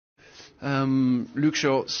Luke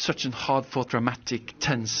Shaw, such a hard-fought, dramatic,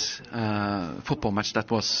 tense football match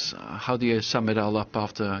that was. How do you sum it all up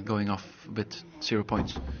after going off with 0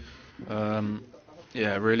 points?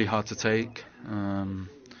 Yeah, really hard to take.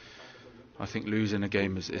 I think losing a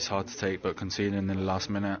game is hard to take, but conceding in the last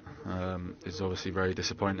minute is obviously very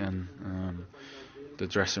disappointing. The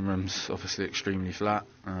dressing room's obviously extremely flat,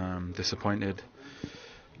 disappointed.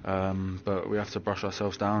 But we have to brush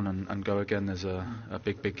ourselves down and go again. There's a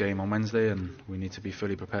big game on Wednesday, and we need to be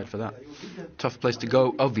fully prepared for that. Tough place to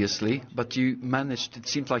go, obviously, but you managed. It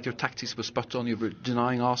seems like your tactics were spot on. You were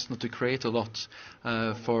denying Arsenal to create a lot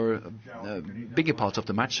for bigger parts of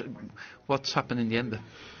the match. What's happened in the end?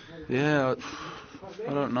 Yeah,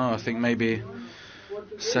 I don't know. I think maybe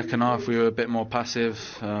second half we were a bit more passive.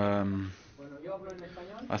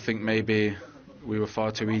 I think maybe we were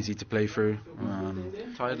far too easy to play through.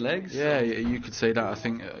 Tired legs? Yeah, you could say that. I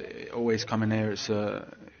think always coming here, it's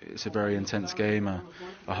a very intense game, a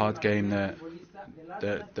hard game. They're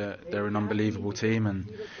an unbelievable team, and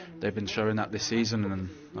they've been showing that this season. And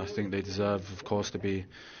I think they deserve, of course, to be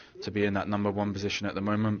in that number one position at the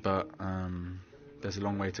moment. But there's a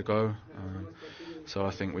long way to go. So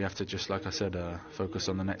I think we have to just, like I said, focus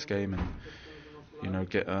on the next game and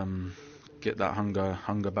get that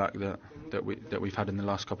hunger back that we've had in the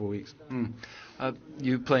last couple of weeks.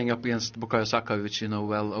 You playing up against Bukayo Saka, which you know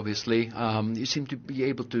well, obviously. You seem to be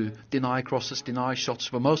able to deny crosses, deny shots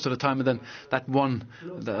for most of the time, and then that one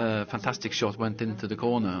fantastic shot went into the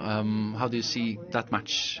corner. How do you see that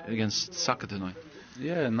match against Saka tonight?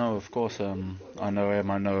 Yeah, no, of course. I know him.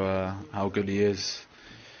 I know how good he is.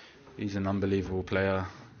 He's an unbelievable player,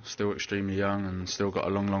 still extremely young and still got a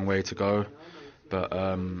long way to go. But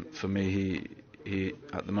for me, he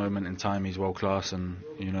at the moment in time, he's world class, and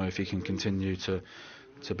if he can continue to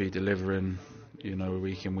be delivering,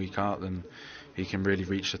 week in week out, then he can really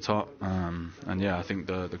reach the top. And yeah, I think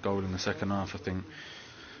the goal in the second half, I think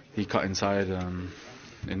he cut inside.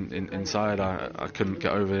 Inside, I couldn't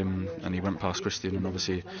get over him, and he went past Christian, and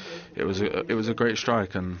obviously it was a great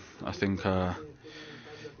strike, and I think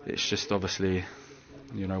it's just obviously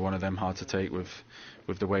one of them hard to take with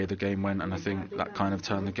the way the game went, and I think that kind of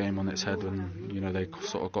turned the game on its head when they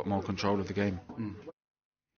sort of got more control of the game.